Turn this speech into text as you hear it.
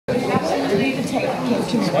You're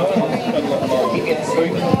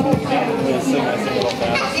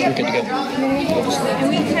good to go. And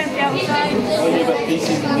we camped outside.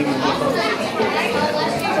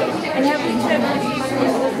 And have we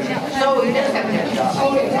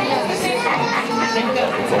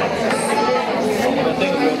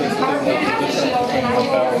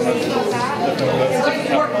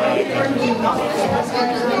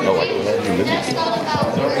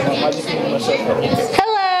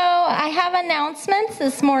Hello, I have announcements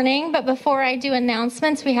this morning, but before I do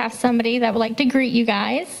announcements, we have somebody that would like to greet you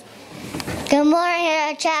guys. Good morning,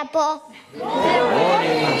 Hannah Chapel. Good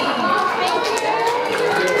morning.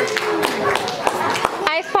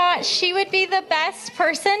 I thought she would be the best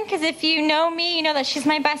person because if you know me, you know that she's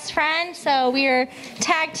my best friend. So we are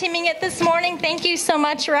tag teaming it this morning. Thank you so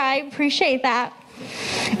much, Rye. Appreciate that.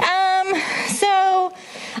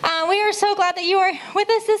 We are so glad that you are with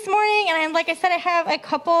us this morning. And like I said, I have a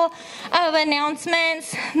couple of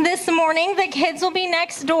announcements this morning. The kids will be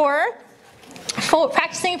next door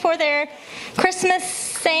practicing for their Christmas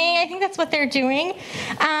saying. I think that's what they're doing.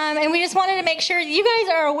 And we just wanted to make sure you guys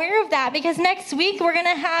are aware of that because next week we're going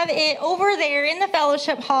to have it over there in the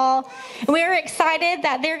fellowship hall. And we're excited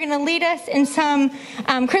that they're going to lead us in some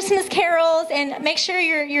Christmas carols and make sure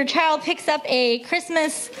your child picks up a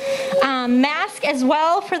Christmas mask as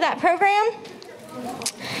well for that program.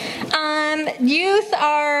 Youth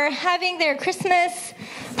are having their Christmas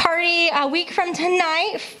party a week from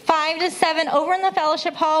tonight, 5 to 7, over in the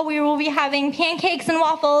fellowship hall. We will be having pancakes and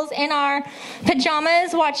waffles in our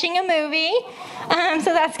pajamas watching a movie.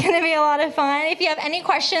 So that's going to be a lot of fun. If you have any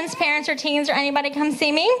questions, parents or teens or anybody, come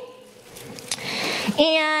see me.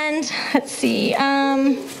 And let's see.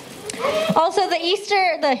 Also the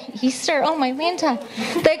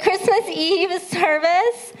Christmas Eve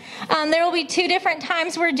service. There will be 2 different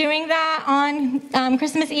times we're doing that on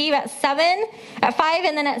Christmas Eve at 7, at 5,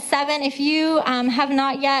 and then at 7. If you have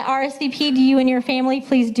not yet RSVP'd you and your family,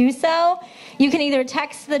 please do so. You can either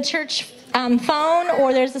text the church phone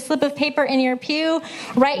or there's a slip of paper in your pew.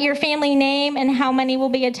 Write your family name and how many will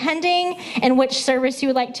be attending and which service you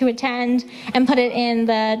would like to attend and put it in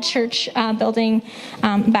the church building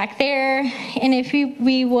back there. And if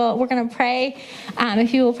we're going to pray.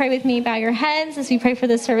 If you will pray with me, bow your heads as we pray for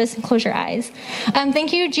this service and close your eyes.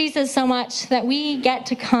 Thank you, Jesus, so much that we get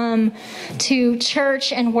to come to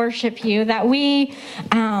church and worship you, that we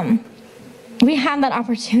have that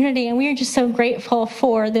opportunity, and we are just so grateful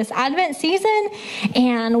for this Advent season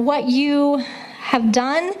and what you have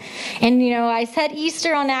done. And, I said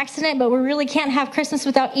Easter on accident, but we really can't have Christmas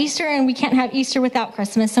without Easter, and we can't have Easter without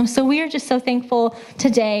Christmas. So we are just so thankful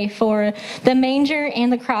today for the manger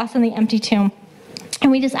and the cross and the empty tomb. And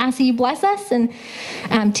we just ask that you bless us and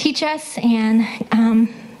teach us and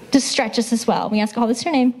just stretch us as well. We ask all this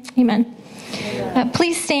in your name. Amen.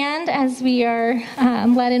 Please stand as we are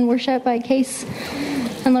led in worship by Case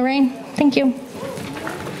and Lorraine. Thank you.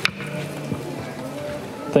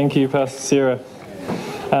 Thank you, Pastor Sarah.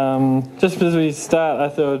 Just as we start, I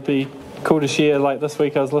thought it would be cool to share, like this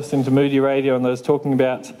week I was listening to Moody Radio and they was talking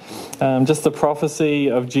about just the prophecy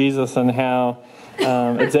of Jesus and how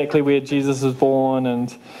exactly where Jesus was born and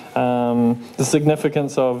the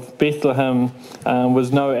significance of Bethlehem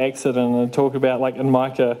was no accident. And talk about, like in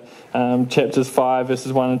Micah chapters 5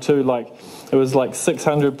 verses 1 and 2, like it was like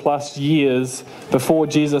 600 plus years before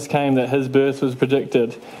Jesus came that his birth was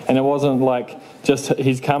predicted. And it wasn't like just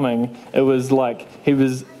he's coming, it was like he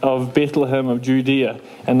was of Bethlehem of Judea.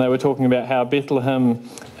 And they were talking about how Bethlehem,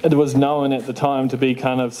 it was known at the time to be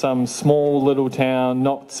kind of some small little town,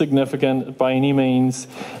 not significant by any means.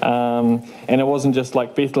 And it wasn't just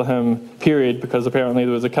like Bethlehem, period, because apparently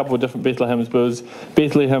there was a couple of different Bethlehems, but it was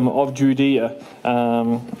Bethlehem of Judea,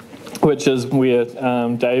 which is where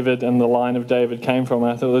David and the line of David came from.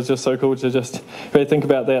 I thought it was just so cool to just really think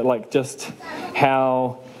about that, like just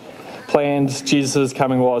how planned Jesus'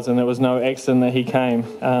 coming was, and there was no accident that he came.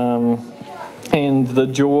 And the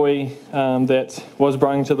joy that was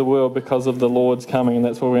brought to the world because of the Lord's coming, and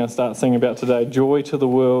that's what we're going to start singing about today. Joy to the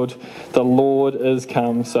world, the Lord is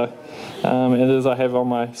come. So, and as I have on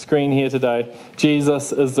my screen here today,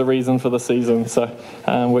 Jesus is the reason for the season, so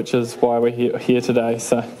which is why we're here today.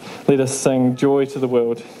 So let us sing Joy to the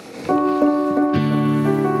World.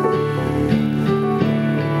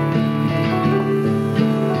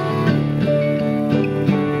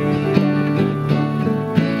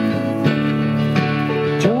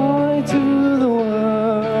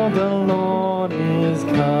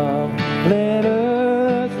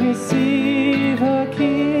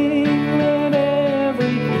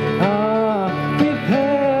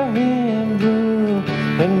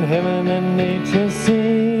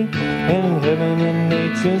 heaven and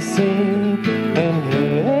nature sing, and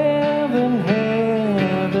heaven,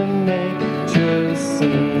 nature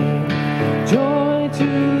sing. Joy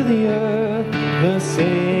to the earth, the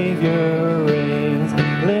Savior reigns.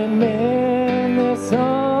 Let men their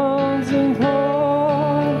songs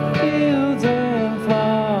employ, fields and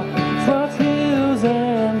flowers, floods, hills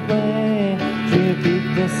and plains.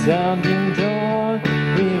 Repeat the sounding joy,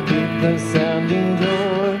 repeat the sounding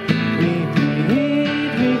joy, repeat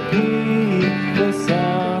the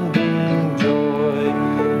sounding joy.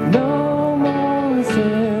 No more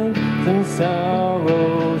sins and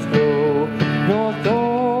sorrows grow, nor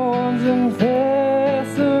thorns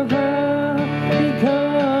infest the ground. He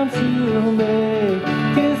comes to make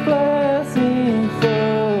His blessing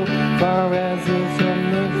flow, far as is from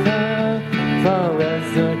the cloud, far as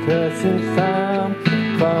the curse is found,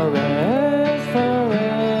 far as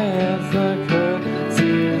the curse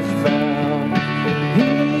is found.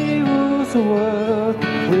 He rules the world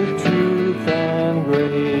with truth and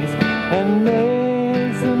grace, and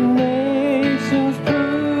makes the nations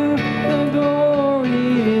prove the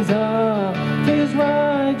glories of His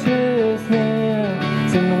righteousness,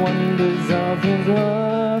 and wonders of His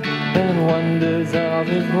love, and wonders of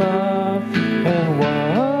His love, and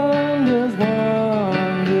wonders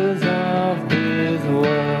of His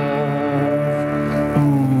love.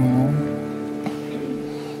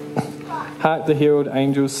 Hark the herald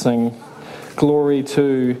angels sing, glory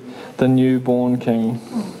to the newborn King.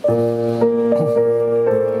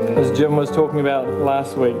 As Jim was talking about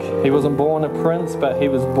last week, he wasn't born a prince, but he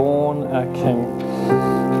was born a king.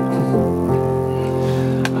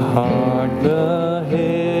 Hark the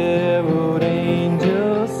herald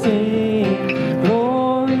angels sing,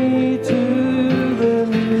 glory to the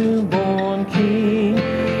newborn King.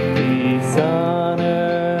 Peace on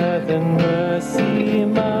earth and mercy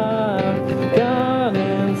mild, God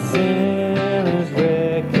and sinners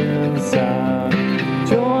reconciled.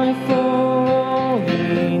 Joyful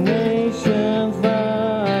ye nations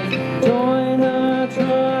rise, join the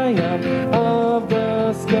triumph of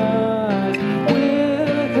the skies.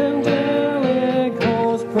 With angelic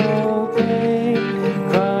hosts proclaim,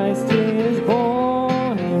 Christ is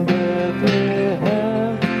born in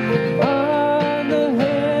Bethlehem. On the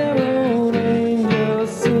herald angels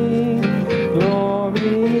sing,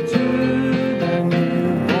 glory to the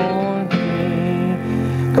newborn King.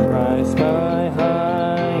 Christ by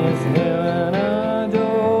highest heaven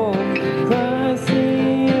adored, Christ the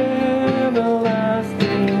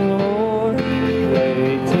everlasting Lord.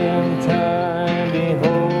 Late in time,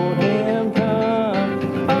 behold Him come,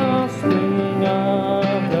 offspring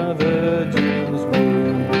of the Virgin's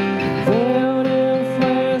womb. Veiled in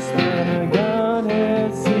flesh, the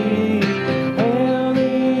Godhead see, hail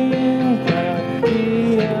the incarnate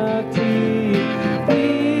deity.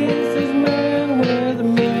 Peace is man with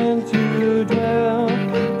men to dwell,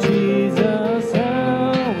 Jesus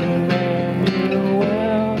how Emmanuel.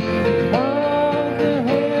 Hark the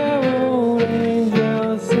herald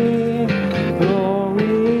angels sing,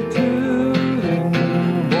 glory to the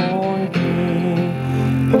newborn King.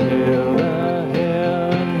 Hail the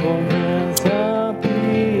heaven-born Prince of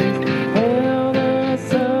Peace, hail the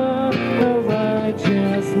Son of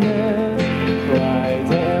Righteousness. Light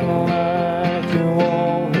and light to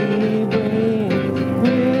all He brings,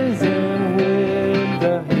 risen with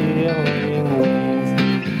the healing wings.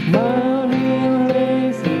 Mild He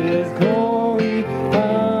lays His glory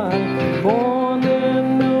high, born that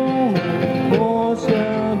no man more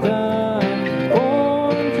shall die,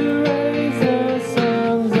 born to raise the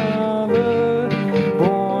sons of earth,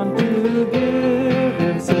 born to give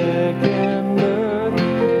them second birth.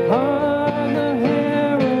 Hark the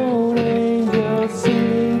herald angels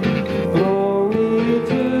sing, glory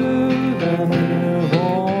to the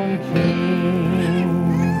newborn King.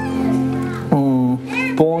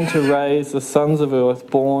 Born to raise the sons of earth,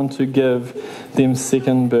 born to give them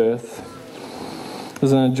second birth.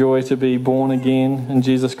 Isn't it a joy to be born again in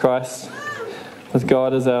Jesus Christ, with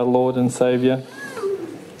God as our Lord and Saviour?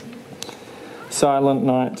 Silent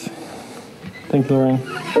night. Thank you, Lorraine.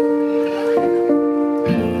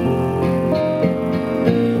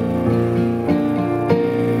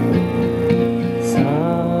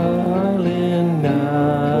 Silent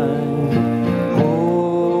night,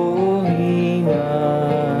 holy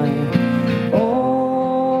night,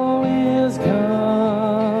 all is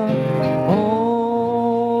calm,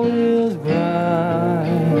 all is bright,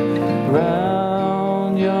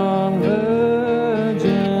 round yon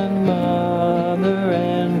virgin mother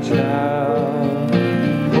and child.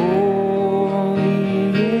 Oh,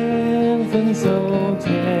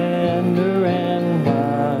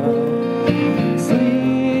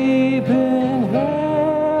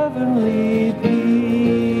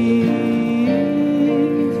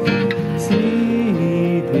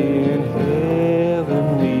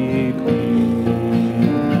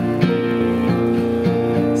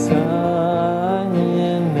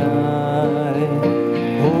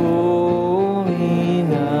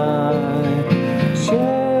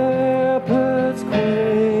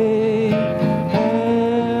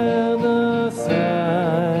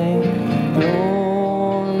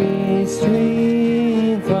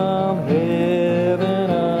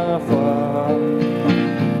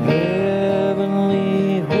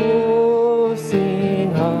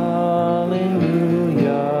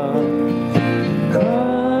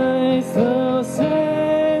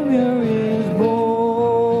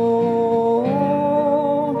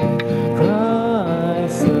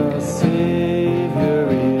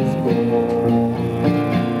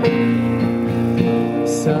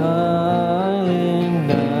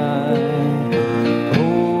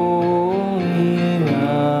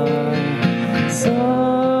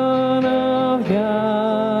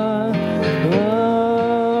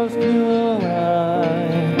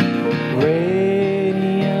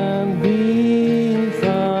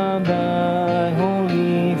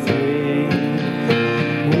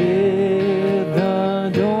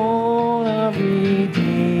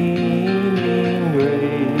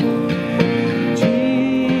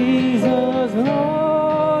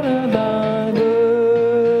 Lord of thy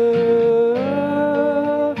birth.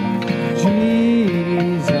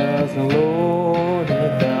 Jesus, Lord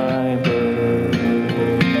of thy birth.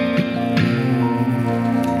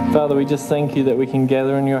 Father, we just thank you that we can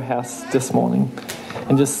gather in your house this morning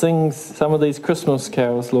and just sing some of these Christmas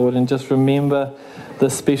carols, Lord, and just remember the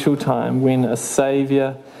special time when a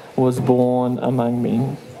Saviour was born among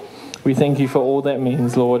men. We thank you for all that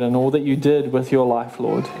means, Lord, and all that you did with your life,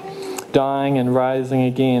 Lord, dying and rising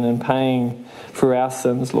again and paying for our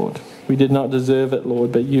sins, Lord. We did not deserve it,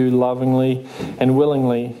 Lord, but you lovingly and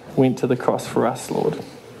willingly went to the cross for us, Lord.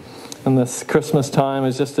 And this Christmas time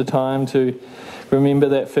is just a time to remember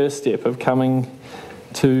that first step of coming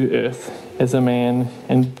to earth as a man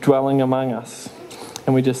and dwelling among us.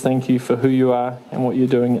 And we just thank you for who you are and what you're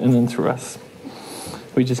doing in and through us.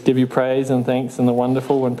 We just give you praise and thanks in the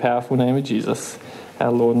wonderful and powerful name of Jesus,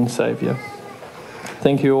 our Lord and Saviour.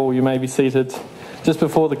 Thank you all. You may be seated. Just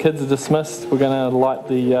before the kids are dismissed, we're going to light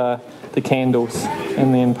the candles,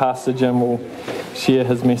 and then Pastor Jim will share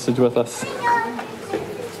his message with us.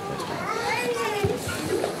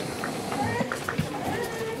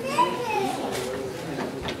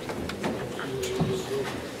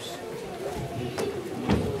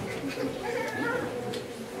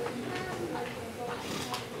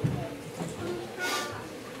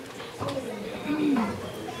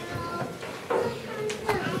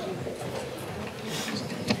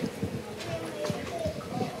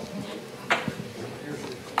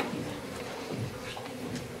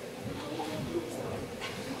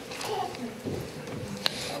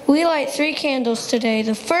 We light 3 candles today.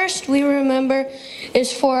 The first we remember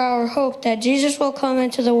is for our hope that Jesus will come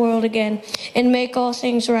into the world again and make all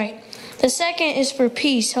things right. The second is for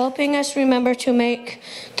peace, helping us remember to make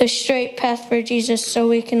the straight path for Jesus so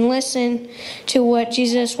we can listen to what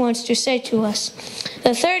Jesus wants to say to us.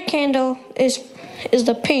 The third candle is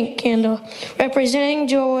the pink candle, representing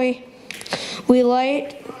joy. We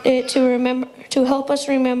light it to help us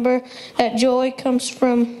remember that joy comes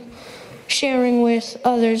from sharing with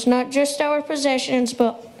others, not just our possessions,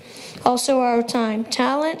 but also our time,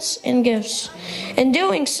 talents, and gifts. In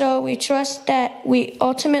doing so, we trust that we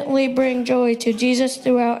ultimately bring joy to Jesus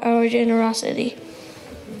throughout our generosity.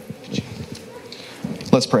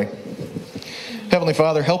 Let's pray. Heavenly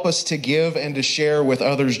Father, help us to give and to share with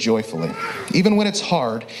others joyfully. Even when it's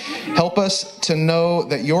hard, help us to know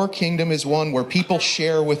that your kingdom is one where people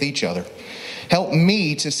share with each other. Help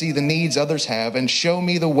me to see the needs others have and show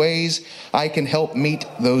me the ways I can help meet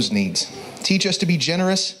those needs. Teach us to be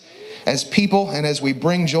generous as people and as we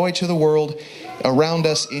bring joy to the world around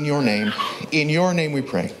us in your name. In your name we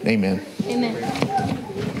pray. Amen. Amen.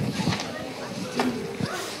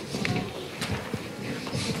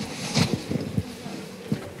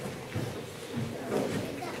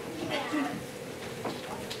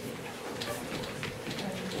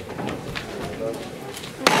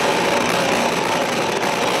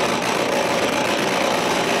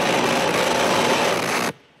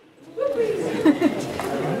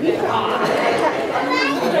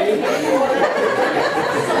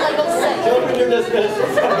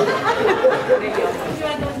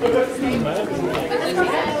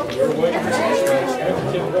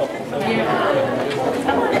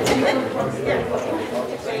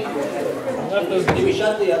 Did we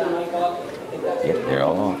shut the other mic off? Yeah, they're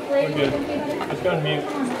all on. We're good. Just go on mute.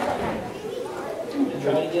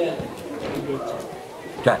 Try again.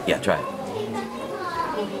 Try it. Yeah, try it.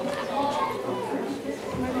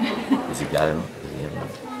 Has he got it? Yeah.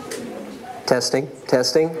 Testing.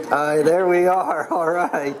 There we are. All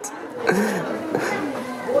right.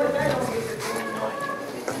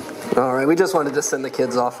 All right. We just wanted to send the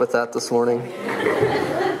kids off with that this morning.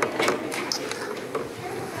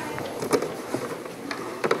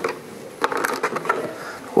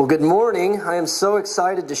 Well, good morning. I am so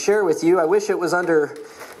excited to share with you. I wish it was under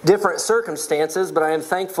different circumstances, but I am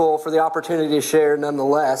thankful for the opportunity to share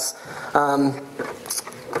nonetheless.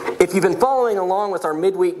 If you've been following along with our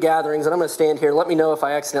midweek gatherings, and I'm going to stand here, let me know if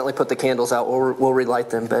I accidentally put the candles out, we'll relight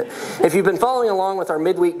them. But if you've been following along with our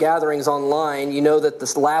midweek gatherings online, you know that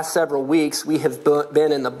this last several weeks we have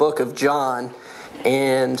been in the book of John,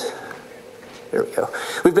 and there we go.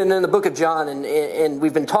 We've been in the book of John, and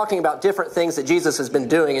we've been talking about different things that Jesus has been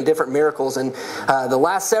doing and different miracles. And the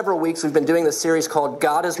last several weeks, we've been doing this series called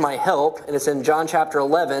God is My Help, and it's in John chapter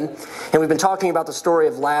 11. And we've been talking about the story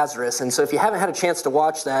of Lazarus. And so if you haven't had a chance to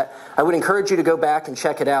watch that, I would encourage you to go back and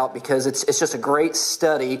check it out because it's just a great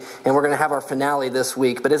study, and we're going to have our finale this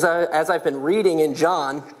week. But as I've been reading in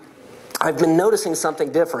John, I've been noticing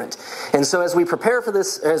something different. And so as we prepare for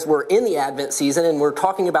this, as we're in the Advent season and we're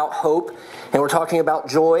talking about hope and we're talking about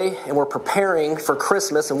joy and we're preparing for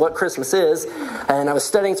Christmas and what Christmas is, and I was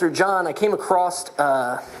studying through John, I came across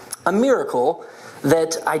a miracle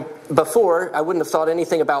that before I wouldn't have thought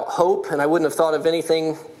anything about hope, and I wouldn't have thought of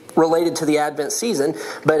anything related to the Advent season,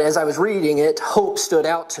 but as I was reading it, hope stood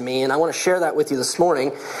out to me, and I want to share that with you this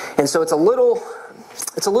morning. And so it's a little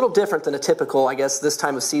different than a typical, I guess, this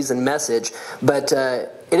time of season message, but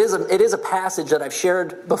it is a passage that I've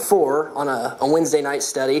shared before on a Wednesday night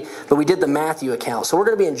study, but we did the Matthew account. So we're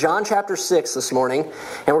going to be in John chapter 6 this morning,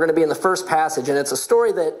 and we're going to be in the first passage, and it's a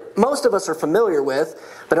story that most of us are familiar with,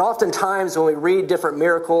 but oftentimes when we read different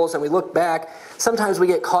miracles and we look back, sometimes we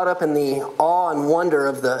get caught up in the awe and wonder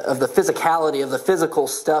of the physicality, of the physical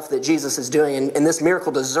stuff that Jesus is doing, and this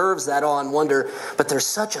miracle deserves that awe and wonder, but there's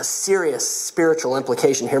such a serious spiritual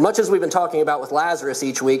implication here. Much as we've been talking about with Lazarus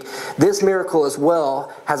each week, this miracle as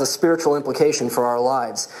well has a spiritual implication for our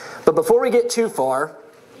lives. But before we get too far,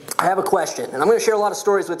 I have a question, and I'm going to share a lot of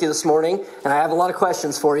stories with you this morning, and I have a lot of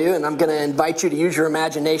questions for you, and I'm going to invite you to use your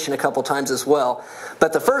imagination a couple times as well.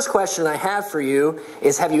 But the first question I have for you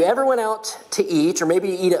is, have you ever went out to eat, or maybe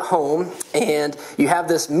you eat at home, and you have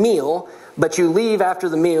this meal, but you leave after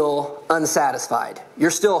the meal unsatisfied?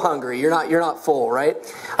 You're still hungry. You're not full, right?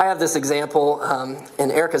 I have this example,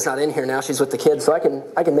 and Erica's not in here now. She's with the kids, so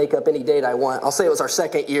I can make up any date I want. I'll say it was our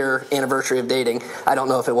 2nd year anniversary of dating. I don't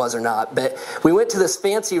know if it was or not, but we went to this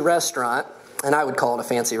fancy restaurant, and I would call it a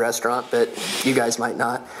fancy restaurant, but you guys might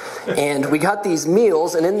not. And we got these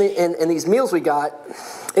meals, and in these meals we got,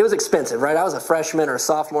 it was expensive, right? I was a freshman or a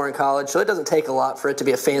sophomore in college, so it doesn't take a lot for it to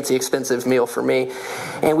be a fancy, expensive meal for me.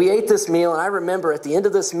 And we ate this meal, and I remember at the end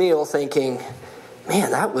of this meal thinking,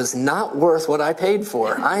 man, that was not worth what I paid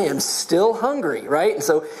for. I am still hungry, right? And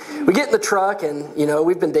so we get in the truck, and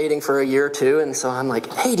we've been dating for a year or two, and so I'm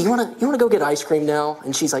like, hey, do you want to go get ice cream now?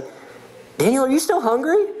 And she's like, Daniel, are you still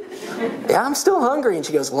hungry? Yeah, I'm still hungry. And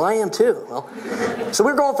she goes, well, I am too. Well, so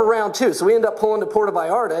we're going for round 2. So we end up pulling to Puerto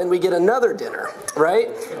Vallarta and we get another dinner, right?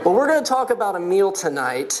 Well, we're going to talk about a meal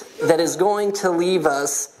tonight that is going to leave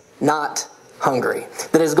us not hungry,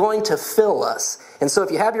 that is going to fill us. And so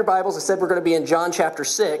if you have your Bibles, I said we're going to be in John chapter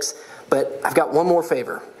 6, but I've got one more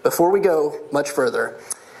favor. Before we go much further,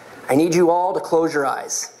 I need you all to close your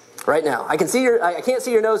eyes right now. I can't see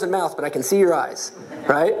your nose and mouth, but I can see your eyes,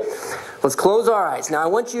 right? Let's close our eyes. Now I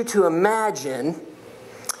want you to imagine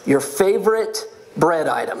your favorite bread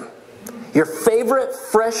item. Your favorite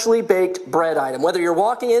freshly baked bread item. Whether you're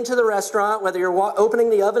walking into the restaurant, whether you're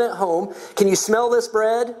opening the oven at home, can you smell this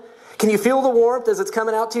bread? Can you feel the warmth as it's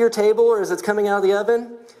coming out to your table or as it's coming out of the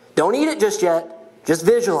oven? Don't eat it just yet. Just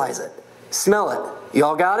visualize it. Smell it. You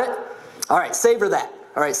all got it? All right, savor that.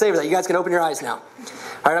 All right, savor that. You guys can open your eyes now.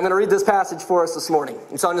 All right, I'm going to read this passage for us this morning.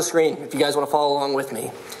 It's on the screen if you guys want to follow along with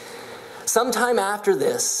me. Sometime after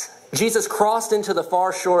this, Jesus crossed into the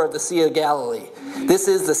far shore of the Sea of Galilee. This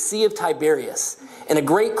is the Sea of Tiberias. And a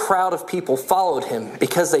great crowd of people followed him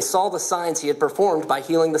because they saw the signs he had performed by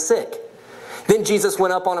healing the sick. Then Jesus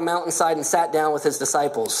went up on a mountainside and sat down with his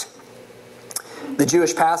disciples. The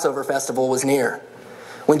Jewish Passover festival was near.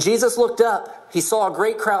 When Jesus looked up, he saw a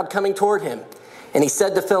great crowd coming toward him. And he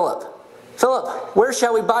said to Philip, Philip, where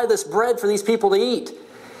shall we buy this bread for these people to eat?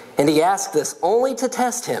 And he asked this only to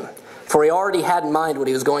test him, for he already had in mind what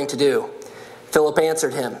he was going to do. Philip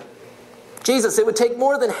answered him, Jesus, it would take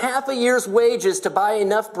more than half a year's wages to buy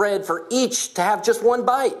enough bread for each to have just one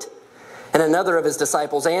bite. And another of his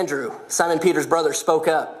disciples, Andrew, Simon Peter's brother, spoke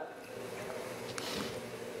up.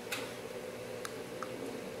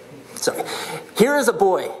 So, here is a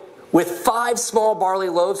boy with 5 small barley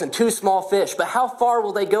loaves and 2 small fish, but how far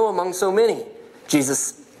will they go among so many?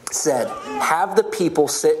 Jesus said, have the people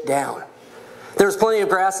sit down. There was plenty of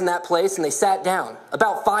grass in that place, and they sat down.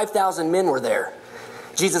 About 5,000 men were there.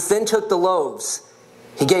 Jesus then took the loaves.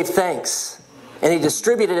 He gave thanks, and he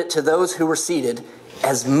distributed it to those who were seated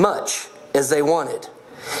as much as they wanted.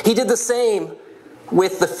 He did the same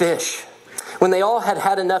with the fish. When they all had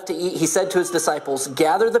had enough to eat, he said to his disciples,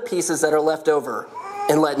 gather the pieces that are left over,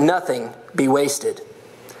 and let nothing be wasted.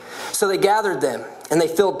 So they gathered them, and they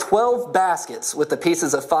filled 12 baskets with the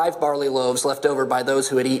pieces of 5 barley loaves left over by those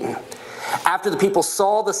who had eaten. After the people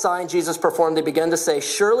saw the sign Jesus performed, they began to say,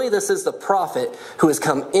 surely this is the prophet who has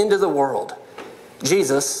come into the world.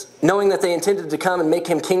 Jesus, knowing that they intended to come and make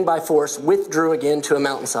him king by force, withdrew again to a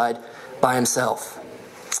mountainside by himself.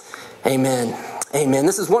 Amen. Amen.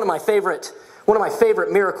 This is one of my favorite one of my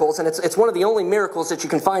favorite miracles, and it's one of the only miracles that you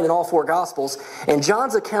can find in all four Gospels. And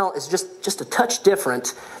John's account is just a touch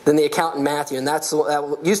different than the account in Matthew, and that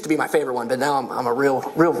used to be my favorite one, but now I'm a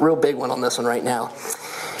real big one on this one right now.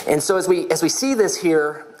 And so as we see this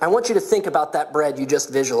here, I want you to think about that bread you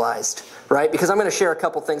just visualized, right? Because I'm going to share a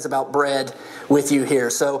couple things about bread with you here.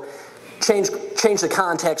 So change the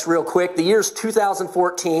context real quick. The year's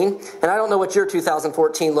 2014, and I don't know what your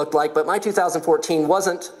 2014 looked like, but my 2014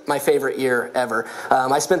 wasn't my favorite year ever.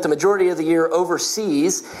 I spent the majority of the year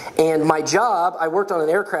overseas, and my job, I worked on an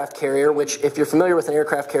aircraft carrier, which if you're familiar with an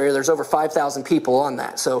aircraft carrier, there's over 5,000 people on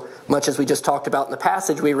that. So much as we just talked about in the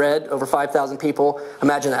passage we read, over 5,000 people,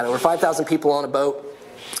 imagine that, over 5,000 people on a boat.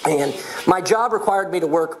 And my job required me to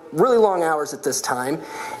work really long hours at this time,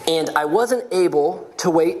 and I wasn't able to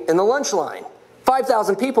wait in the lunch line.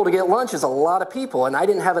 5,000 people to get lunch is a lot of people, and I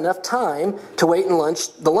didn't have enough time to wait in the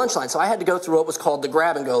lunch line, so I had to go through what was called the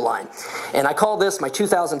grab-and-go line. And I call this my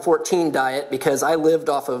 2014 diet because I lived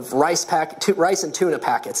off of rice and tuna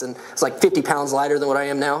packets, and it's like 50 pounds lighter than what I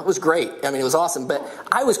am now. It was great. I mean, it was awesome, but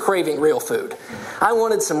I was craving real food. I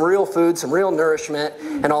wanted some real food, some real nourishment,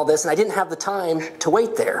 and all this, and I didn't have the time to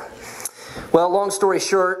wait there. Well, long story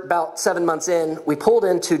short, about 7 months in, we pulled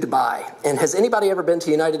into Dubai. And has anybody ever been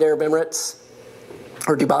to United Arab Emirates?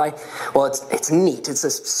 Or Dubai? Well, it's neat. It's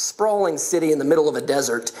this sprawling city in the middle of a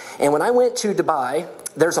desert. And when I went to Dubai,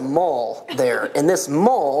 there's a mall there. And this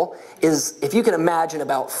mall is, if you can imagine,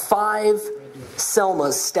 about 5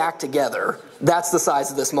 Selmas stacked together. That's the size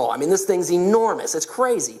of this mall. I mean, this thing's enormous. It's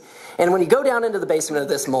crazy. And when you go down into the basement of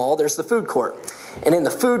this mall, there's the food court. And in the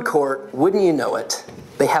food court, wouldn't you know it,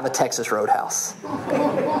 they have a Texas Roadhouse.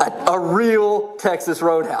 A real Texas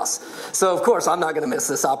Roadhouse. So, of course, I'm not going to miss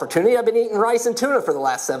this opportunity. I've been eating rice and tuna for the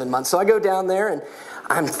last 7 months. So I go down there, and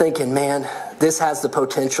I'm thinking, man, this has the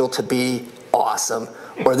potential to be awesome,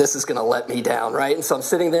 or this is going to let me down, right? And so I'm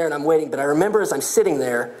sitting there, and I'm waiting. But I remember as I'm sitting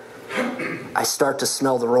there, I start to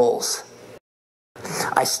smell the rolls.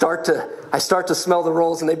 I start to smell the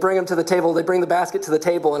rolls, and they bring them to the table. They bring the basket to the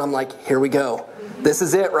table, and I'm like, here we go. This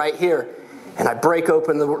is it right here. And I break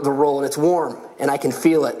open the roll, and it's warm, and I can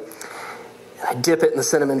feel it. And I dip it in the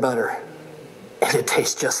cinnamon butter, and it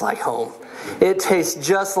tastes just like home. It tastes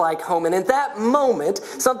just like home. And at that moment,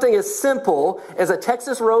 something as simple as a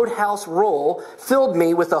Texas Roadhouse roll filled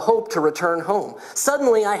me with a hope to return home.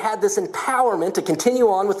 Suddenly, I had this empowerment to continue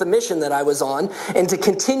on with the mission that I was on, and to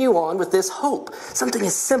continue on with this hope. Something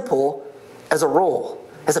as simple as a roll,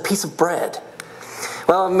 as a piece of bread.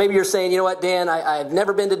 Well, maybe you're saying, you know what, Dan, I've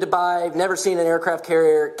never been to Dubai, I've never seen an aircraft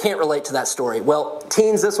carrier, can't relate to that story. Well,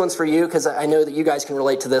 teens, this one's for you, because I know that you guys can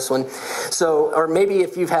relate to this one. So, or maybe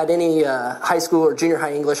if you've had any high school or junior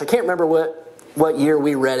high English, I can't remember what year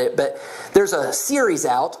we read it, but there's a series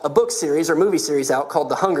out, a book series or movie series out called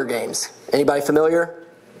The Hunger Games. Anybody familiar?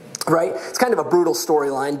 Right? It's kind of a brutal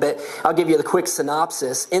storyline, but I'll give you the quick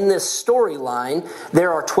synopsis. In this storyline,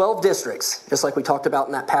 there are 12 districts, just like we talked about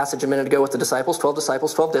in that passage a minute ago with the disciples, 12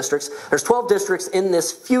 districts. There's 12 districts in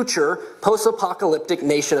this future post-apocalyptic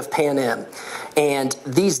nation of Panem. And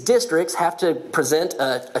these districts have to present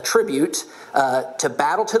a tribute to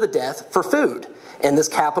battle to the death for food. And this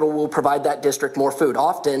capital will provide that district more food.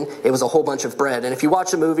 Often, it was a whole bunch of bread. And if you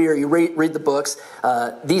watch a movie or you read the books,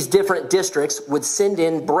 these different districts would send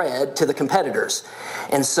in bread to the competitors.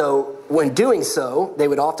 And so, when doing so, they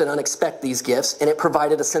would often unexpect these gifts, and it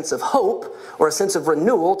provided a sense of hope or a sense of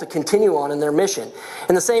renewal to continue on in their mission.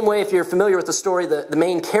 In the same way, if you're familiar with the story, the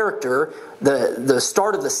main character, the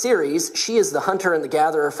start of the series, she is the hunter and the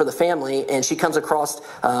gatherer for the family, and she comes across,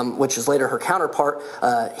 which is later her counterpart,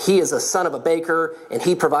 he is a son of a baker, and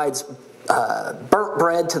he provides burnt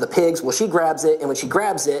bread to the pigs. Well, she grabs it, and when she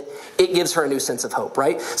grabs it, it gives her a new sense of hope,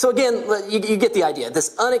 right? So again, you get the idea.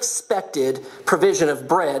 This unexpected provision of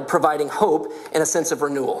bread providing hope and a sense of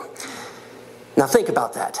renewal. Now think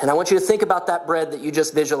about that, and I want you to think about that bread that you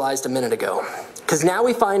just visualized a minute ago. Because now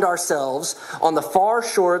we find ourselves on the far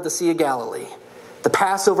shore of the Sea of Galilee. The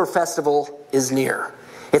Passover festival is near.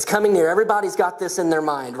 It's coming near. Everybody's got this in their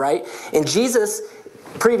mind, right? And Jesus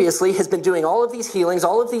previously has been doing all of these healings,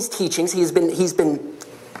 all of these teachings. He's been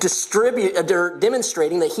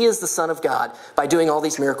demonstrating that he is the Son of God by doing all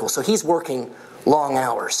these miracles. So he's working long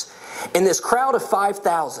hours. And this crowd of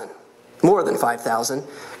 5,000, more than 5,000,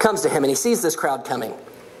 comes to him, and he sees this crowd coming.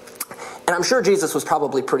 And I'm sure Jesus was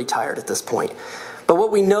probably pretty tired at this point. But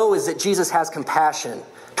what we know is that Jesus has compassion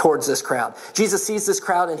towards this crowd. Jesus sees this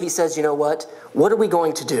crowd and he says, you know what? What are we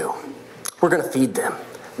going to do? We're going to feed them.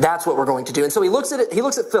 That's what we're going to do. And so he looks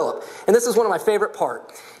at Philip, and this is one of my favorite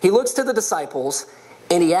parts. He looks to the disciples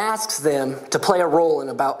and he asks them to play a role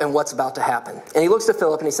in what's about to happen. And he looks to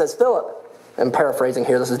Philip and he says, Philip, I'm paraphrasing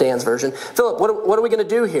here. This is Dan's version. Philip, what are we going to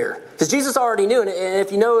do here? Because Jesus already knew, and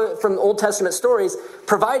if you know from Old Testament stories,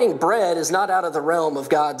 providing bread is not out of the realm of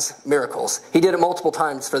God's miracles. He did it multiple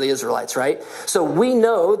times for the Israelites, right? So we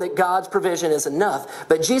know that God's provision is enough.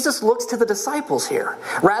 But Jesus looks to the disciples here.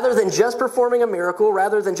 Rather than just performing a miracle,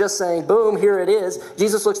 rather than just saying, boom, here it is,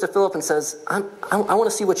 Jesus looks to Philip and says, I want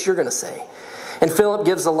to see what you're going to say. And Philip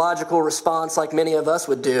gives a logical response like many of us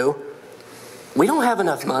would do. We don't have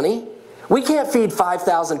enough money. We can't feed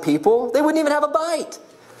 5,000 people. They wouldn't even have a bite.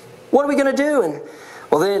 What are we going to do? And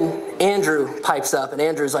well, then Andrew pipes up, and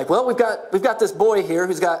Andrew's like, well, we've got this boy here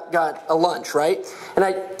who's got a lunch, right? And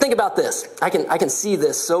I think about this. I can see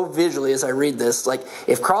this so visually as I read this. Like,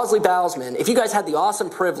 if Crosley Bowsman, if you guys had the awesome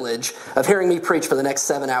privilege of hearing me preach for the next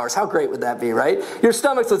 7 hours, how great would that be, right? Your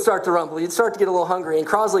stomachs would start to rumble. You'd start to get a little hungry, and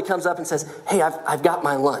Crosley comes up and says, hey, I've got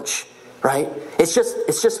my lunch, right? It's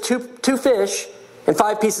just two fish and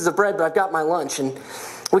 5 pieces of bread, but I've got my lunch. And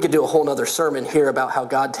we could do a whole other sermon here about how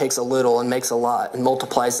God takes a little and makes a lot and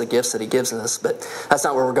multiplies the gifts that he gives us, but that's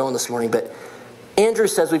not where we're going this morning. But Andrew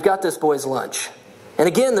says, we've got this boy's lunch. And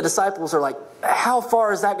again, the disciples are like, how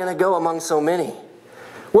far is that going to go among so many?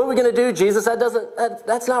 What are we going to do, Jesus?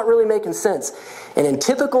 That's not really making sense. And in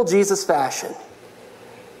typical Jesus fashion,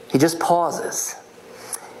 he just pauses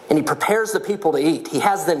and he prepares the people to eat. He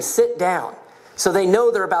has them sit down. So they know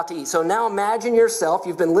they're about to eat. So now imagine yourself,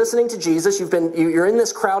 you've been listening to Jesus, you're in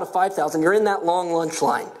this crowd of 5,000, you're in that long lunch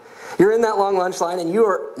line. You're in that long lunch line and you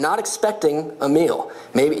are not expecting a meal.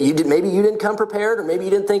 Maybe you didn't come prepared, or maybe you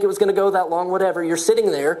didn't think it was going to go that long, whatever. You're sitting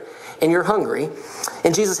there and you're hungry,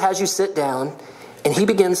 and Jesus has you sit down and he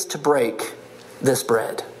begins to break this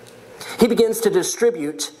bread. He begins to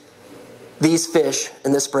distribute these fish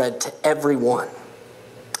and this bread to everyone.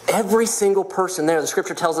 Every single person there, the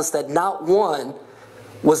scripture tells us that not one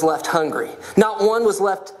was left hungry. Not one was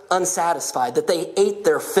left unsatisfied, that they ate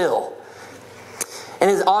their fill.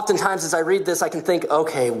 And oftentimes as I read this, I can think,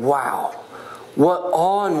 okay, wow. What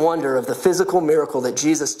awe and wonder of the physical miracle that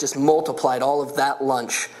Jesus just multiplied all of that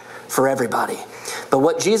lunch for everybody. But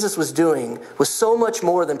what Jesus was doing was so much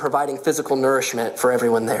more than providing physical nourishment for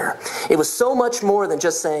everyone there. It was so much more than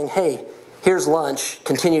just saying, hey, here's lunch,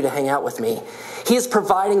 continue to hang out with me. He is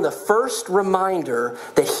providing the first reminder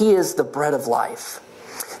that he is the bread of life.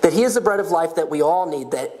 That he is the bread of life that we all need,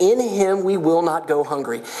 that in him we will not go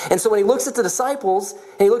hungry. And so when he looks at the disciples,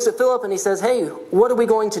 and he looks at Philip and he says, hey, what are we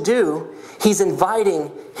going to do? He's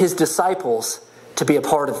inviting his disciples to be a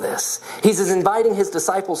part of this. He's inviting his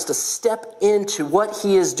disciples to step into what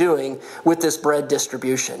he is doing with this bread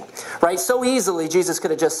distribution. Right? So easily, Jesus could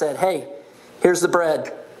have just said, hey, here's the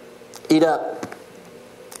bread. Eat up.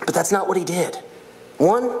 But that's not what he did.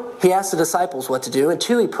 1, he asked the disciples what to do, and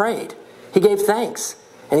 2, he prayed. He gave thanks,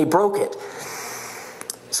 and he broke it.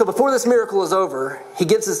 So before this miracle is over, he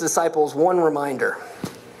gives his disciples one reminder.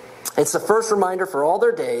 It's the first reminder for all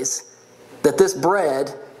their days that this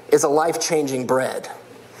bread is a life-changing bread.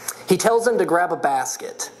 He tells them to grab a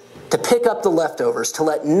basket, to pick up the leftovers, to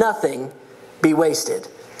let nothing be wasted.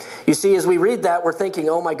 You see, as we read that, we're thinking,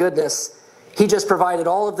 oh my goodness, he just provided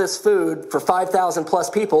all of this food for 5,000 plus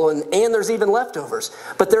people, and there's even leftovers.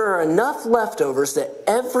 But there are enough leftovers that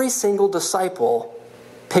every single disciple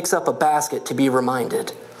picks up a basket to be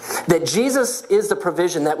reminded that Jesus is the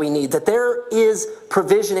provision that we need, that there is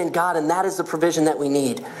provision in God, and that is the provision that we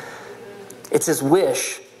need. It's his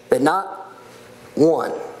wish that not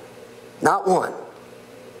one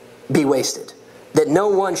be wasted, that no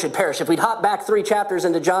one should perish. If we'd hop back 3 chapters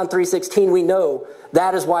into John 3:16, we know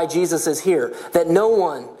that is why Jesus is here, that no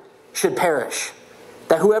one should perish,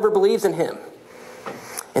 that whoever believes in him.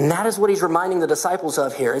 And that is what he's reminding the disciples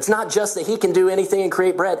of here. It's not just that he can do anything and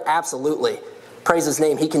create bread. Absolutely. Praise his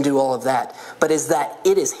name, he can do all of that. But is that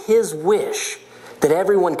it is his wish that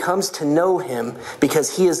everyone comes to know him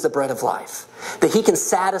because he is the bread of life, that he can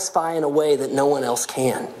satisfy in a way that no one else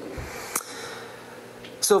can.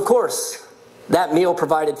 So of course, that meal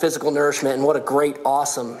provided physical nourishment, and what a great,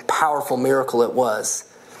 awesome, powerful miracle it was.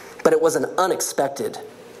 But it was an unexpected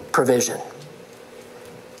provision.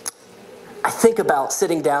 I think about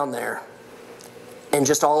sitting down there and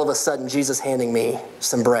just all of a sudden Jesus handing me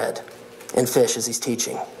some bread and fish as he's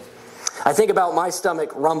teaching. I think about my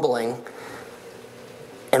stomach rumbling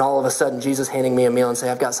and all of a sudden Jesus handing me a meal and say,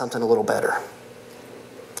 I've got something a little better.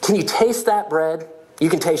 Can you taste that bread? You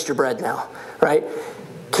can taste your bread now, right?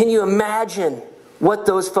 Can you imagine what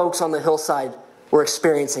those folks on the hillside were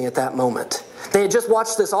experiencing at that moment? They had just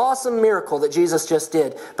watched this awesome miracle that Jesus just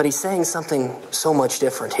did, but he's saying something so much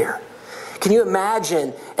different here. Can you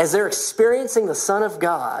imagine, as they're experiencing the Son of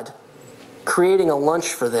God creating a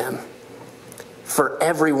lunch for them, for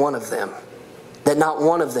every one of them, that not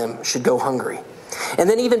one of them should go hungry. And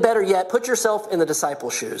then even better yet, put yourself in the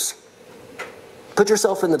disciples' shoes. Put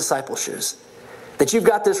yourself in the disciples' shoes. That you've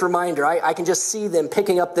got this reminder. I can just see them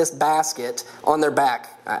picking up this basket on their back.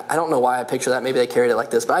 I don't know why I picture that. Maybe they carried it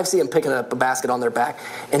like this. But I see them picking up a basket on their back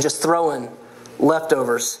and just throwing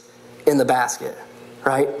leftovers in the basket.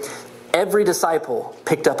 Right? Every disciple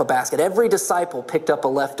picked up a basket. Every disciple picked up a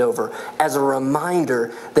leftover as a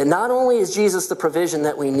reminder that not only is Jesus the provision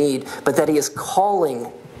that we need, but that he is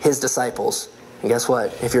calling his disciples. And guess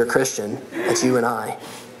what? If you're a Christian, it's you and I.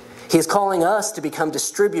 He is calling us to become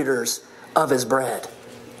distributors of his bread.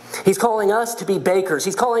 He's calling us to be bakers.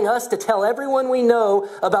 He's calling us to tell everyone we know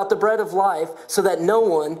about the bread of life so that no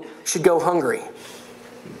one should go hungry.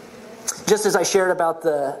 Just as I shared about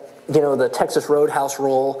the Texas Roadhouse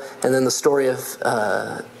roll and then the story of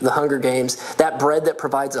the Hunger Games, that bread that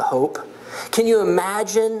provides a hope. Can you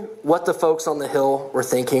imagine what the folks on the hill were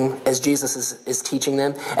thinking as Jesus is teaching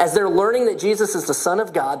them? As they're learning that Jesus is the Son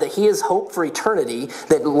of God, that he is hope for eternity,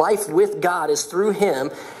 that life with God is through him.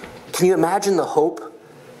 Can you imagine the hope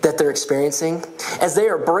that they're experiencing? As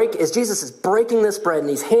Jesus is breaking this bread and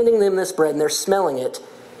he's handing them this bread and they're smelling it,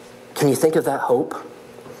 can you think of that hope?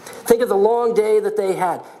 Think of the long day that they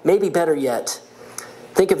had. Maybe better yet,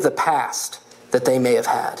 think of the past that they may have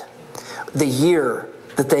had. The year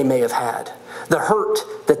that they may have had. The hurt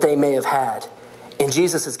that they may have had. And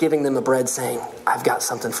Jesus is giving them the bread saying, I've got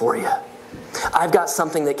something for you. I've got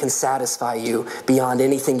something that can satisfy you beyond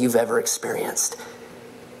anything you've ever experienced.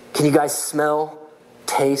 Can you guys smell,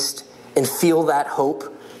 taste, and feel that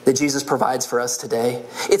hope that Jesus provides for us today?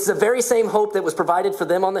 It's the very same hope that was provided for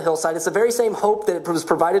them on the hillside. It's the very same hope that was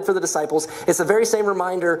provided for the disciples. It's the very same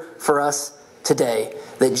reminder for us today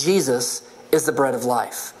that Jesus is the bread of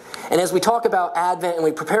life. And as we talk about Advent and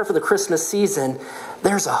we prepare for the Christmas season,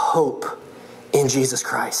 there's a hope in Jesus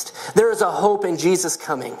Christ. There is a hope in Jesus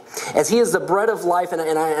coming. As he is the bread of life, and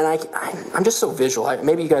I'm just so visual.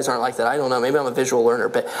 Maybe you guys aren't like that. I don't know. Maybe I'm a visual learner.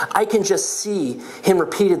 But I can just see him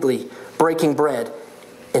repeatedly breaking bread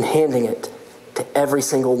and handing it to every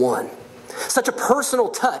single one. Such a personal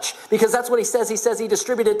touch, because that's what he says. He says he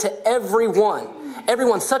distributed to everyone.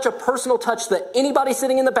 Everyone, such a personal touch that anybody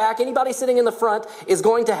sitting in the back, anybody sitting in the front is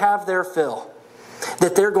going to have their fill.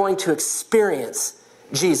 That they're going to experience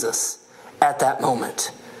Jesus at that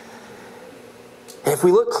moment. And if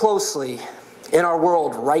we look closely in our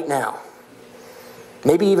world right now,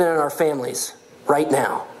 maybe even in our families right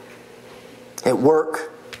now, at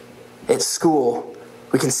work, at school,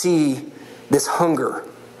 we can see this hunger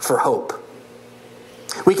for hope.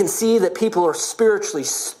 We can see that people are spiritually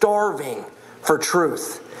starving for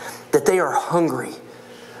truth, that they are hungry,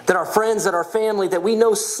 that our friends, that our family, that we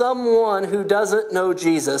know someone who doesn't know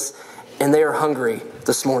Jesus, and they are hungry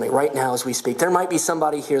this morning, right now as we speak. There might be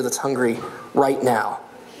somebody here that's hungry right now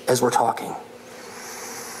as we're talking.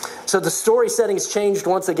 So the story setting's changed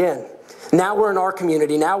once again. Now we're in our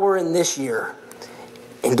community. Now we're in this year.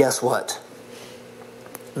 And guess what?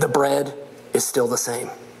 The bread is still the same.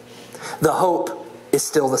 The hope is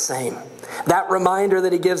still the same. That reminder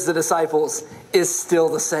that he gives the disciples is still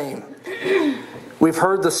the same. We've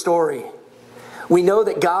heard the story. We know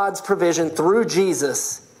that God's provision through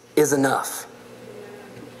Jesus is enough.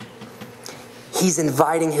 He's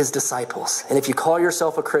inviting his disciples. And if you call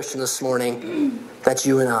yourself a Christian this morning, that's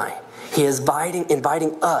you and I. He is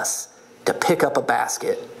inviting us to pick up a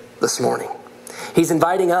basket this morning. He's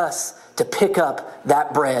inviting us to pick up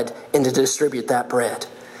that bread and to distribute that bread.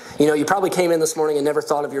 You know, you probably came in this morning and never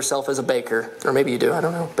thought of yourself as a baker. Or maybe you do, I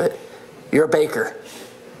don't know. But you're a baker.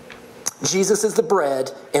 Jesus is the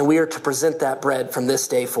bread, and we are to present that bread from this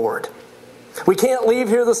day forward. We can't leave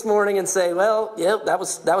here this morning and say, well, yeah, that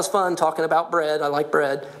was fun talking about bread. I like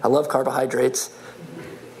bread. I love carbohydrates.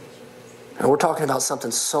 And we're talking about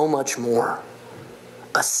something so much more.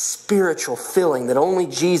 A spiritual filling that only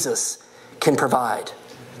Jesus can provide.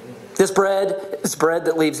 This bread is bread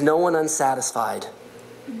that leaves no one unsatisfied.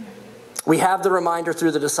 We have the reminder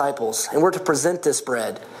through the disciples, and we're to present this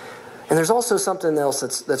bread. And there's also something else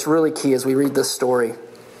that's really key as we read this story.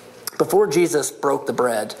 Before Jesus broke the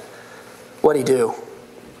bread, what did he do?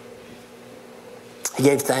 He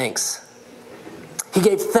gave thanks. He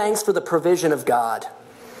gave thanks for the provision of God.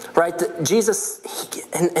 Right? Jesus,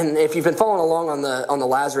 and if you've been following along on the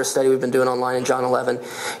Lazarus study we've been doing online in John 11,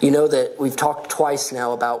 you know that we've talked twice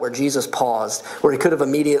now about where Jesus paused, where he could have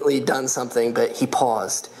immediately done something, but he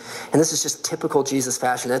paused. And this is just typical Jesus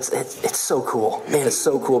fashion. It's so cool. Man, it's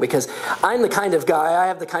so cool because I'm the kind of guy, I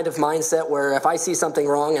have the kind of mindset where if I see something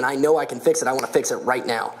wrong and I know I can fix it, I want to fix it right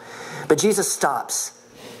now. But Jesus stops.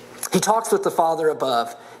 He talks with the Father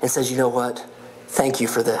above and says, you know what? Thank you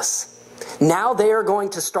for this. Now they are going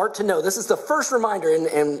to start to know. This is the first reminder,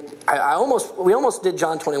 and we almost did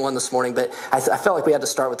John 21 this morning, but I felt like we had to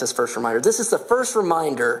start with this first reminder. This is the first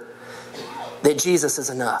reminder that Jesus is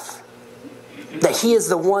enough. That he is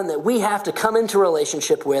the one that we have to come into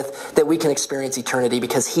relationship with, that we can experience eternity,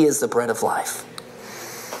 because he is the bread of life.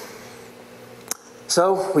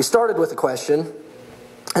 So we started with a question,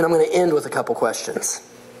 and I'm going to end with a couple questions.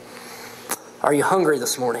 Are you hungry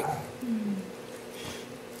this morning?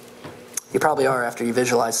 You probably are after you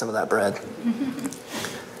visualize some of that bread.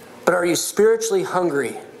 But are you spiritually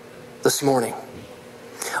hungry this morning?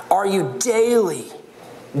 Are you daily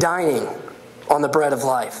dining on the bread of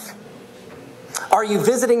life? Are you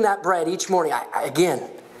visiting that bread each morning? Again,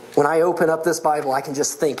 when I open up this Bible, I can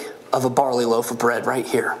just think of a barley loaf of bread right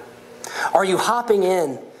here. Are you hopping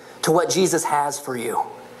in to what Jesus has for you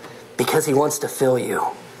because he wants to fill you?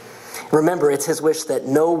 Remember, it's his wish that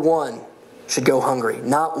no one should go hungry.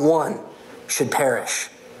 Not one should perish.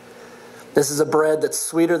 This is a bread that's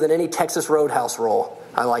sweeter than any Texas Roadhouse roll.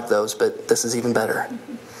 I like those, but this is even better.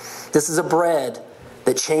 This is a bread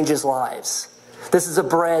that changes lives. This is a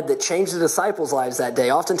bread that changed the disciples' lives that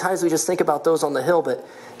day. Oftentimes we just think about those on the hill, but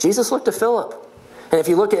Jesus looked to Philip. And if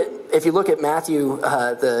you look at Matthew,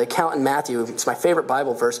 the account in Matthew, it's my favorite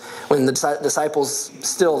Bible verse, when the disciples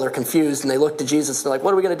they're confused and they look to Jesus and they're like,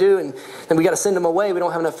 what are we going to do? And then we got to send them away. We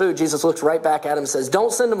don't have enough food. Jesus looks right back at him and says,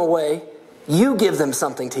 don't send them away. You give them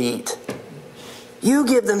something to eat. You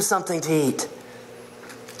give them something to eat.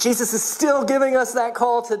 Jesus is still giving us that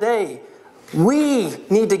call today. We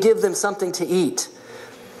need to give them something to eat.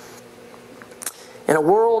 In a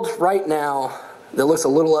world right now that looks a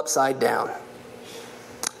little upside down,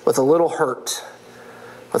 with a little hurt,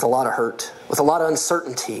 with a lot of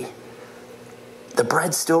uncertainty, the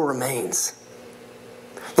bread still remains.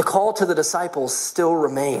 The call to the disciples still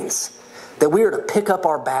remains, that we are to pick up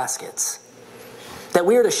our baskets, that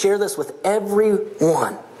we are to share this with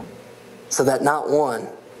everyone so that not one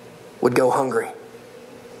would go hungry.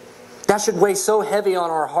 That should weigh so heavy on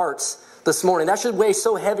our hearts this morning. That should weigh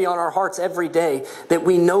so heavy on our hearts every day that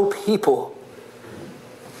we know people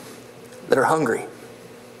that are hungry,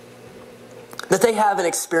 that they haven't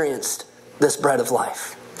experienced this bread of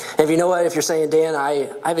life. And if you know what, if you're saying, Dan,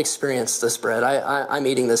 I've experienced this bread. I'm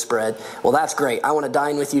eating this bread. Well, that's great. I want to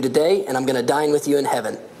dine with you today, and I'm going to dine with you in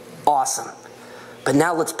heaven. Awesome. But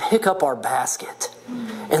now let's pick up our basket,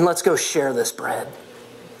 and let's go share this bread.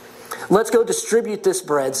 Let's go distribute this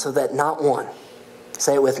bread so that not one,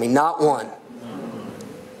 say it with me, not one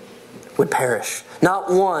would perish.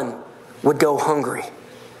 Not one would go hungry,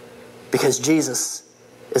 because Jesus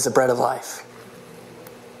is the bread of life.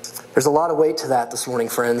 There's a lot of weight to that this morning,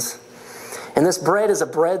 friends. And this bread is a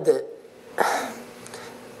bread that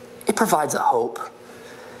it provides a hope.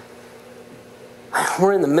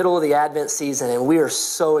 We're in the middle of the Advent season, and we are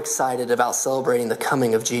so excited about celebrating the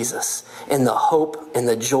coming of Jesus and the hope and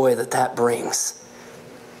the joy that brings,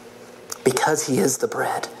 because he is the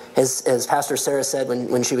bread. As Pastor Sarah said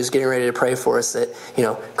when she was getting ready to pray for us, that,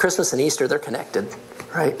 Christmas and Easter, they're connected,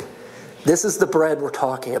 right? This is the bread we're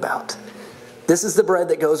talking about. This is the bread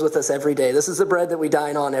that goes with us every day. This is the bread that we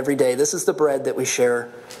dine on every day. This is the bread that we share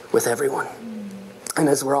with everyone. And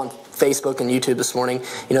as we're on Facebook and YouTube this morning,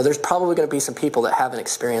 there's probably going to be some people that haven't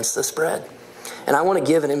experienced this bread. And I want to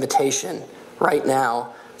give an invitation right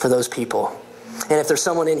now for those people. And if there's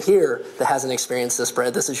someone in here that hasn't experienced this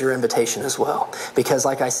bread, this is your invitation as well. Because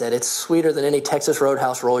like I said, it's sweeter than any Texas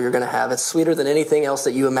Roadhouse roll you're going to have. It's sweeter than anything else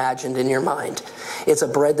that you imagined in your mind. It's a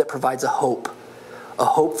bread that provides a hope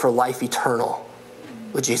for life eternal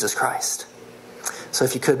with Jesus Christ. So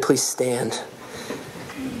if you could, please stand.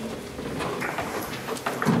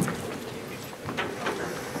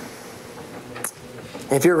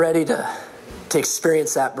 If you're ready to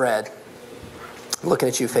experience that bread, I'm looking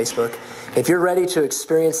at you, Facebook. If you're ready to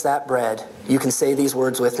experience that bread, you can say these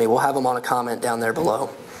words with me. We'll have them on a comment down there below.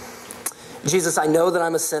 Jesus, I know that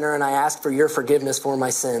I'm a sinner, and I ask for your forgiveness for my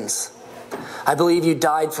sins. I believe you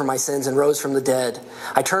died for my sins and rose from the dead.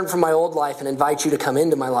 I turn from my old life and invite you to come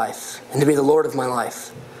into my life and to be the Lord of my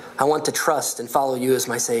life. I want to trust and follow you as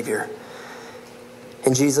my Savior.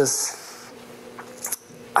 And Jesus,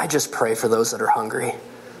 I just pray for those that are hungry.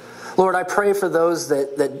 Lord, I pray for those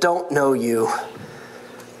that don't know you.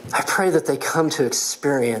 I pray that they come to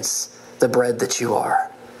experience the bread that you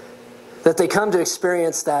are. That they come to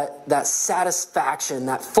experience that satisfaction,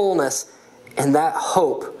 that fullness, and that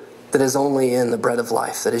hope that is only in the bread of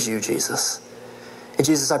life that is you, Jesus. And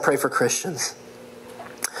Jesus, I pray for Christians.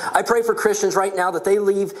 I pray for Christians right now that they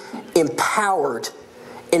leave empowered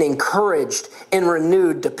and encouraged and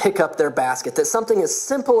renewed to pick up their basket. That something as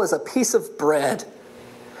simple as a piece of bread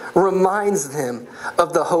reminds them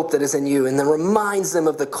of the hope that is in you, and then reminds them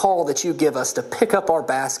of the call that you give us to pick up our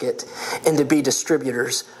basket and to be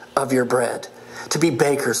distributors of your bread. To be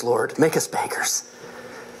bakers, Lord. Make us bakers.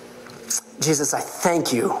 Jesus, I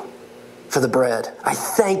thank you for the bread. I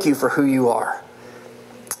thank you for who you are.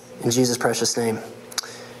 In Jesus' precious name,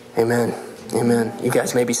 amen. Amen. You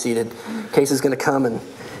guys may be seated. Casey's going to come and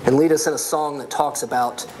lead us in a song that talks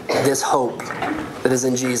about this hope that is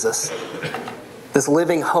in Jesus. This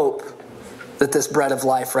living hope that this bread of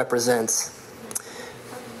life represents.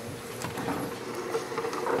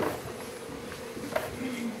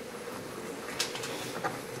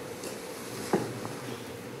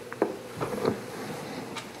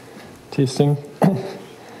 Testing.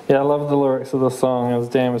 Yeah, I love the lyrics of the song. As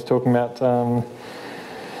Dan was talking about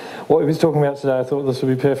what he was talking about today, I thought this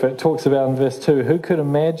would be perfect. It talks about in verse 2, who could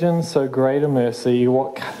imagine so great a mercy?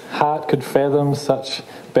 What heart could fathom such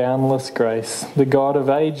boundless grace? The God of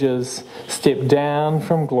ages stepped down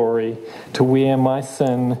from glory to wear my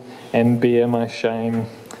sin and bear my shame.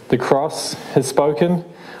 The cross has spoken,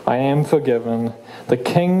 I am forgiven. The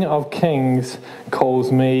King of Kings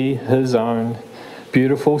calls me his own.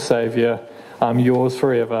 Beautiful Saviour, I'm yours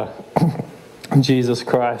forever. Jesus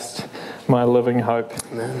Christ, my living hope.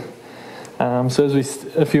 Amen. So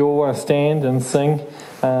if you all want to stand and sing,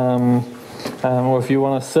 or if you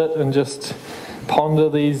want to sit and just ponder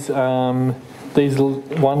these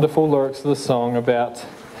wonderful lyrics of the song about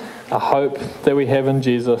a hope that we have in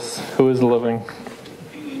Jesus who is living.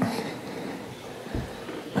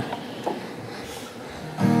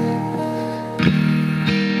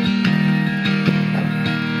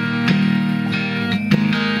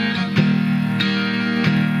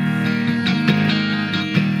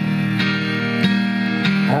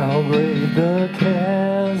 The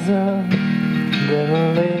chasm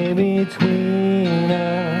that lay between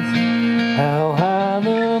us, how high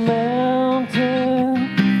the mountain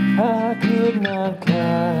I could not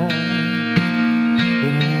climb.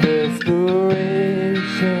 In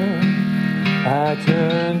desperation, I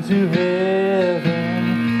turned to heaven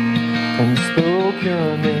and spoke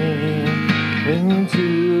your name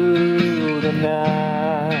into the night.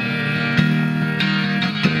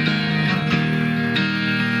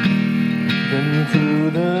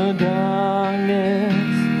 Into the darkness,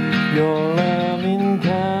 your loving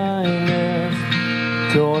kindness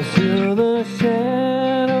tore through the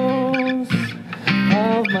shadows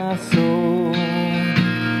of my soul.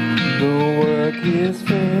 The work is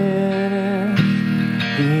finished,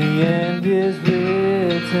 the end is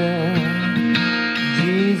written.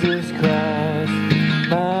 Jesus Christ,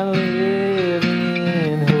 my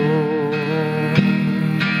living hope.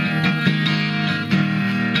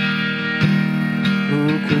 Who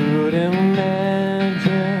could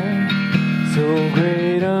imagine so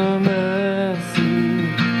great a mercy?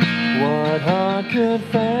 What heart could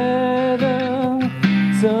fathom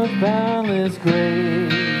such boundless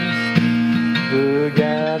grace? The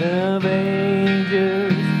God of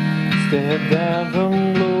ages stepped down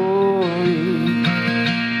from glory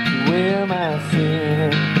to wear my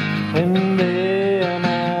sin and bear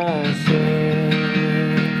my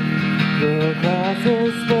shame. The cross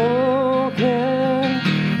has spoken,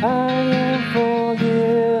 I am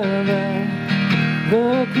forgiven.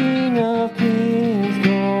 The King of Kings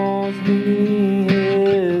calls me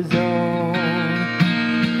his own.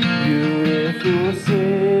 Beautiful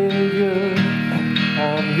Savior,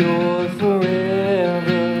 I'm yours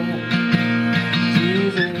forever.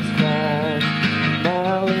 Jesus Christ,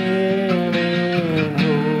 my living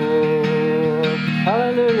hope.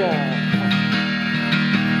 Hallelujah.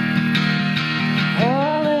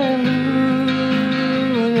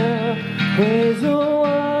 Hallelujah. Praise the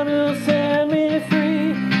one who set me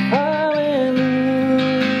free. Hallelujah.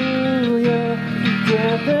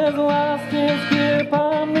 Death has lost its grip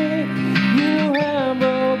on me. You have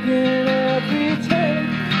broken every chain.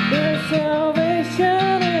 There's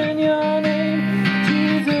salvation in your name.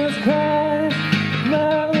 Jesus Christ,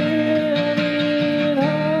 my living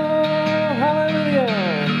hope. Hallelujah.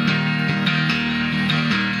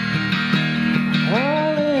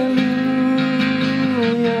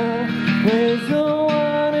 Hallelujah. Praise the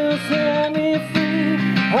one who set me free.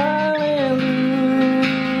 Hallelujah.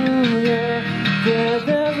 Death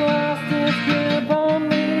has lost its grip on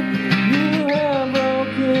me. You have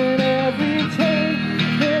broken every chain.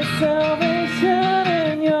 There's salvation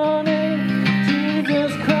in your name.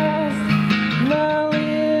 Jesus Christ, my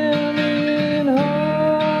living hope.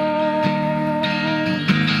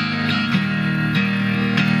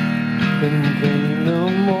 Then came the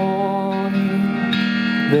morning,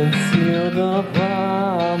 then sealed the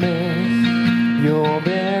promise. Your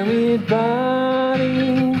buried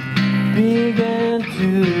body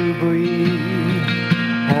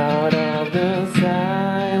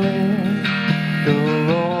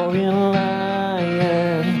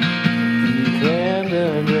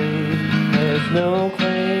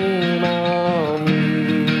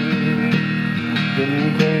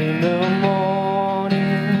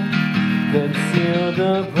for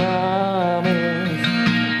the promise.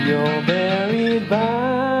 Your buried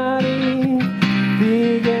body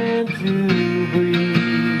began to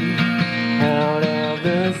breathe. Out of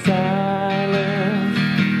the silence,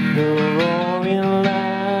 the roaring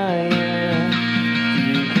lion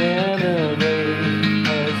declared the grave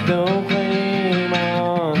has no claim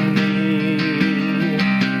on me.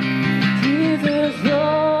 Jesus,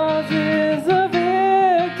 yours is the victory.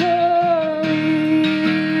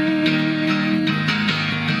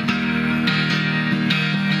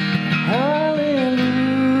 Hallelujah,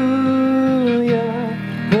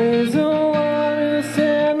 praise the one who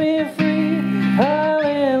set me free.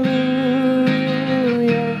 Hallelujah,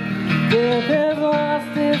 death has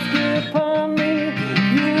lost its grip on me.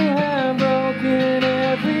 You have broken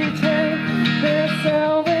every chain. There's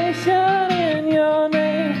salvation in your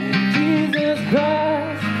name, Jesus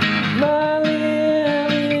Christ, my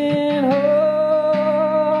living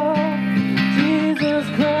hope. Jesus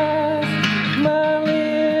Christ, my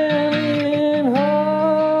living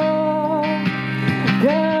hope.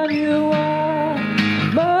 God, you are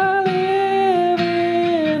my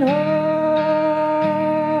living hope.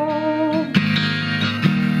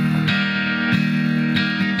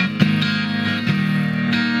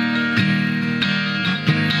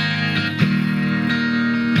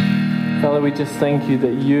 Father, we just thank you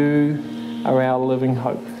that you are our living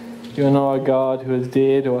hope. You are not a God who is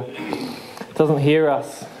dead or doesn't hear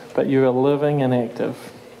us, but you are living and active.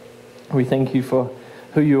 We thank you for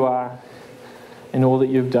who you are and all that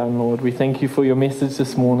you've done, Lord. We thank you for your message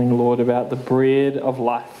this morning, Lord, about the bread of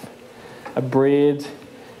life. A bread,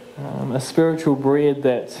 a spiritual bread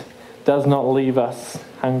that does not leave us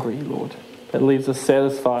hungry, Lord. That leaves us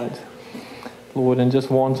satisfied, Lord, and just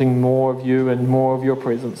wanting more of you and more of your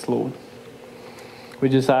presence, Lord. We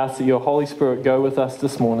just ask that your Holy Spirit go with us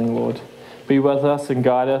this morning, Lord. Be with us and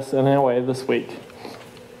guide us in our way this week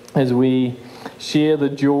as we share the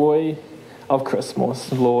joy of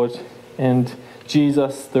Christmas, Lord, and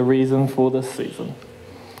Jesus, the reason for this season.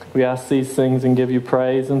 We ask these things and give you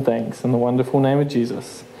praise and thanks in the wonderful name of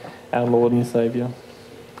Jesus, our Lord and Saviour.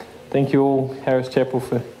 Thank you all, Harris Chapel,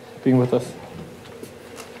 for being with us.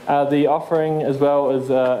 The offering as well is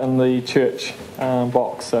in the church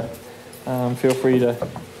box, so feel free to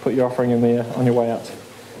put your offering in there on your way out.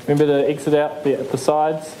 Remember to exit out at the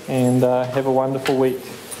sides and have a wonderful week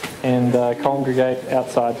and congregate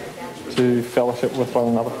outside to fellowship with one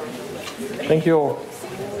another. Thank you all.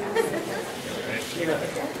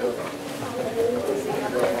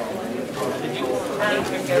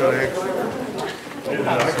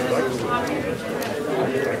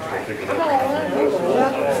 Come on.